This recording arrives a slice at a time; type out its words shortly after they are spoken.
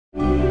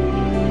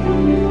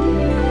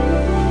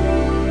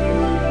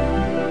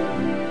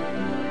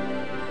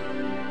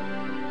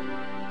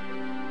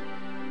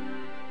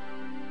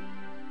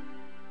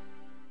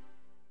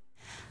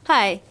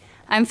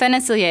I'm Fenna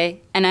Sille,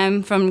 and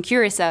I'm from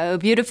Curacao, a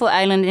beautiful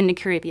island in the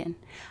Caribbean.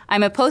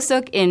 I'm a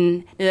postdoc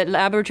in the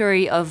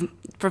laboratory of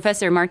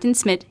Professor Martin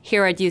Smith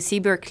here at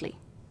UC Berkeley.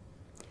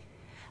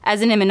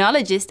 As an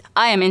immunologist,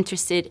 I am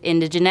interested in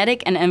the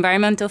genetic and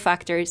environmental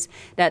factors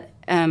that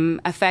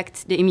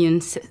affect the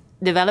immune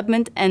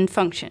development and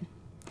function.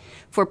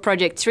 For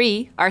Project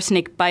 3,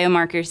 Arsenic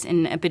Biomarkers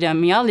in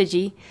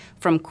Epidemiology,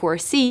 from Core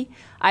C,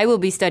 I will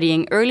be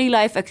studying early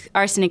life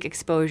arsenic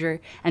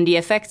exposure and the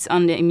effects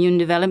on the immune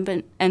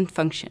development and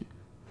function.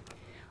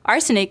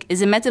 Arsenic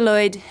is a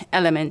metalloid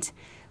element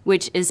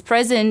which is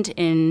present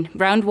in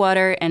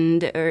groundwater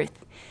and the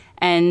earth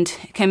and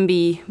can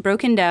be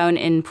broken down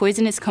in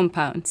poisonous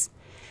compounds.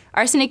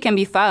 Arsenic can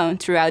be found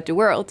throughout the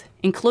world,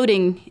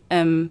 including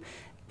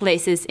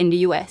places in the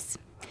US.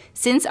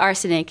 Since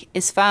arsenic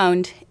is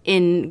found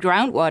in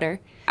groundwater,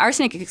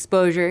 arsenic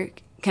exposure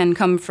can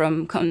come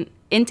from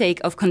intake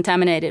of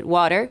contaminated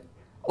water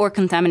or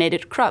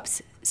contaminated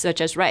crops,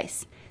 such as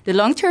rice. The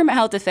long-term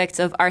health effects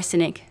of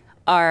arsenic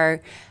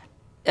are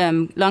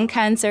lung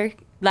cancer,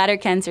 bladder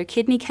cancer,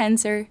 kidney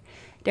cancer.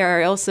 There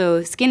are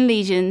also skin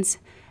lesions.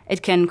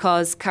 It can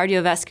cause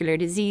cardiovascular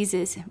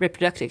diseases,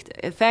 reproductive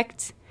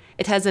effects.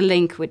 It has a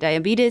link with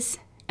diabetes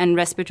and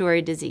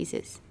respiratory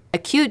diseases.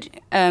 Acute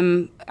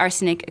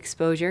arsenic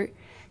exposure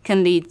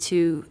can lead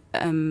to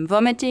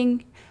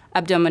vomiting,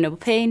 abdominal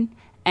pain,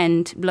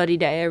 and bloody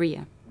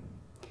diarrhea.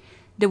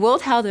 The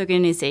World Health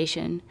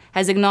Organization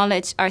has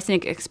acknowledged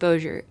arsenic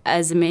exposure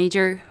as a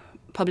major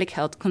public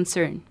health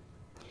concern.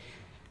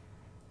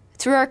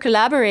 Through our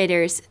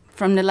collaborators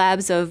from the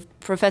labs of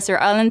Professor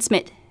Alan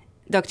Smith,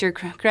 Dr.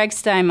 Craig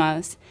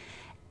Steinmaus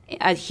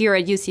here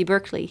at UC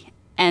Berkeley,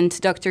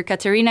 and Dr.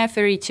 Caterina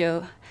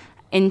Ferricio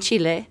in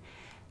Chile,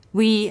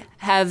 we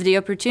have the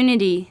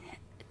opportunity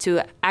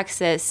to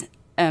access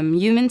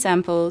human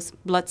samples,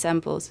 blood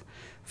samples,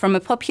 from a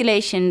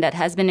population that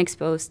has been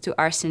exposed to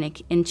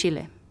arsenic in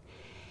Chile.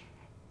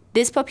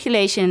 This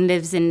population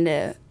lives in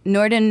the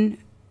northern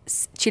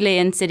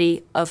Chilean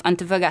city of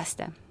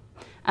Antofagasta.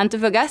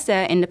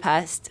 Antofagasta in the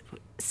past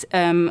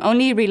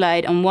only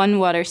relied on one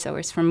water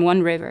source from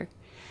one river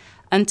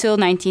until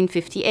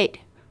 1958,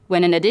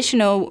 when an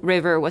additional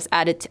river was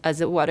added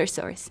as a water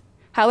source.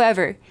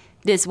 However,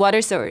 this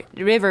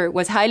river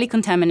was highly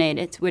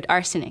contaminated with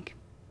arsenic.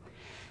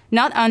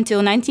 Not until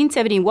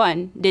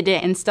 1971 did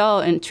they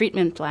install a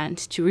treatment plant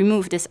to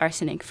remove this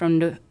arsenic from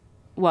the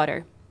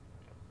water.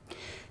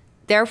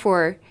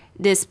 Therefore,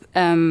 this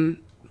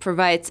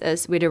provides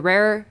us with a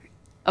rare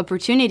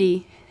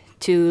opportunity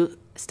to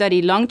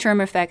study long-term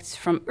effects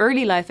from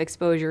early life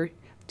exposure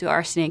to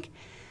arsenic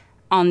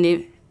on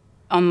the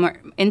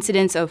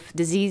incidence of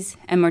disease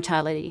and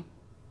mortality.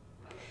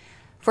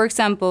 For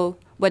example,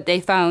 what they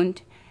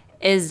found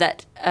is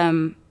that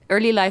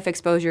early life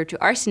exposure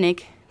to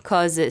arsenic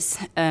causes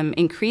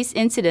increased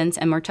incidence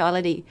and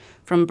mortality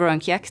from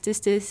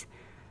bronchiectasis,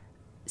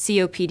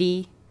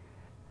 COPD,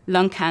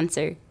 lung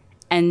cancer,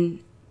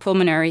 and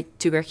pulmonary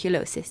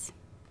tuberculosis.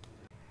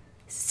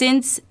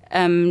 Since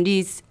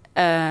these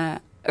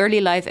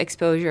early life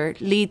exposure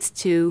leads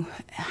to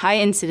high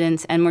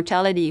incidence and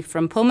mortality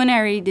from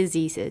pulmonary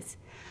diseases,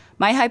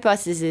 my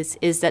hypothesis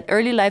is that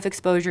early life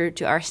exposure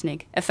to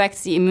arsenic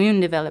affects the immune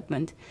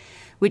development,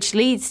 which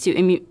leads to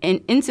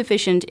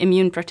insufficient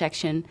immune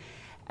protection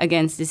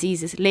against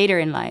diseases later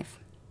in life.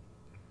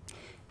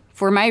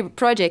 For my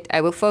project, I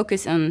will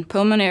focus on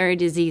pulmonary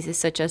diseases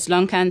such as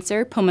lung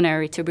cancer,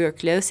 pulmonary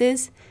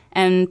tuberculosis,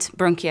 and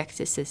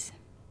bronchiectasis.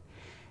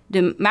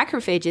 The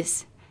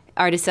macrophages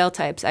are the cell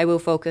types I will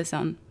focus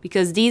on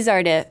because these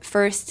are the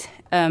first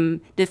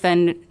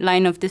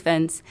line of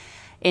defense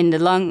in the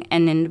lung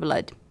and in the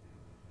blood.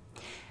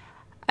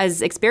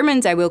 As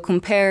experiments, I will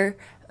compare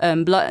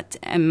blood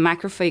and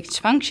macrophage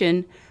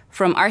function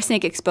from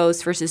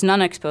arsenic-exposed versus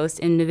non-exposed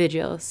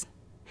individuals.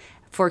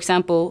 For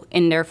example,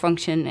 in their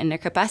function and their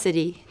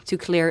capacity to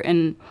clear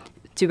a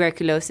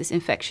tuberculosis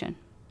infection.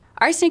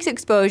 Arsenic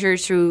exposure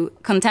through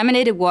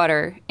contaminated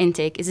water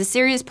intake is a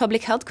serious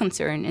public health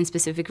concern in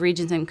specific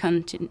regions and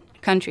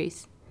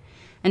countries.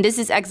 And this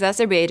is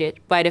exacerbated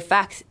by the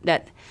fact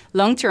that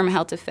long-term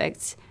health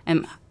effects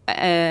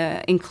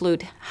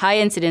include high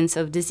incidence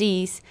of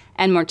disease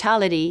and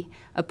mortality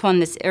upon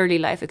this early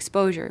life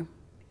exposure,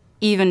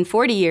 even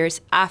 40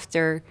 years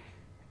after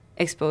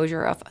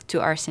exposure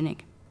to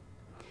arsenic.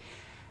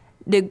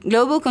 The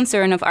global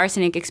concern of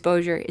arsenic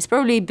exposure is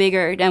probably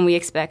bigger than we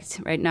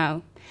expect right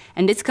now,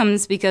 and this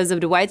comes because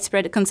of the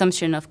widespread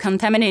consumption of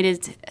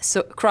contaminated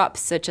crops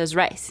such as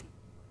rice.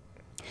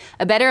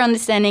 A better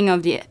understanding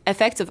of the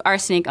effects of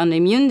arsenic on the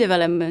immune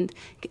development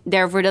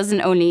therefore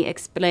doesn't only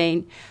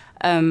explain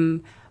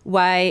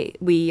why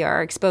we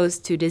are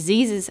exposed to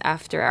diseases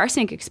after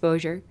arsenic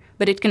exposure,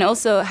 but it can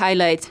also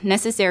highlight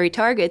necessary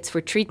targets for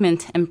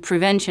treatment and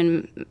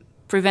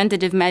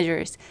preventative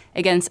measures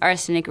against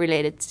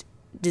arsenic-related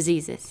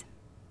diseases.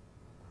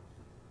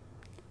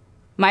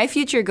 My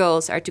future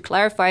goals are to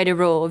clarify the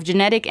role of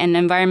genetic and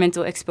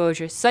environmental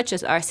exposures, such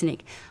as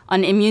arsenic,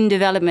 on immune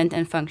development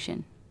and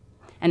function.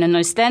 And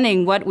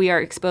understanding what we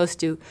are exposed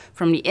to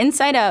from the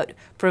inside out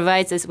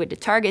provides us with the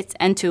targets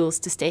and tools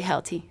to stay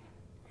healthy.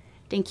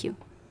 Thank you.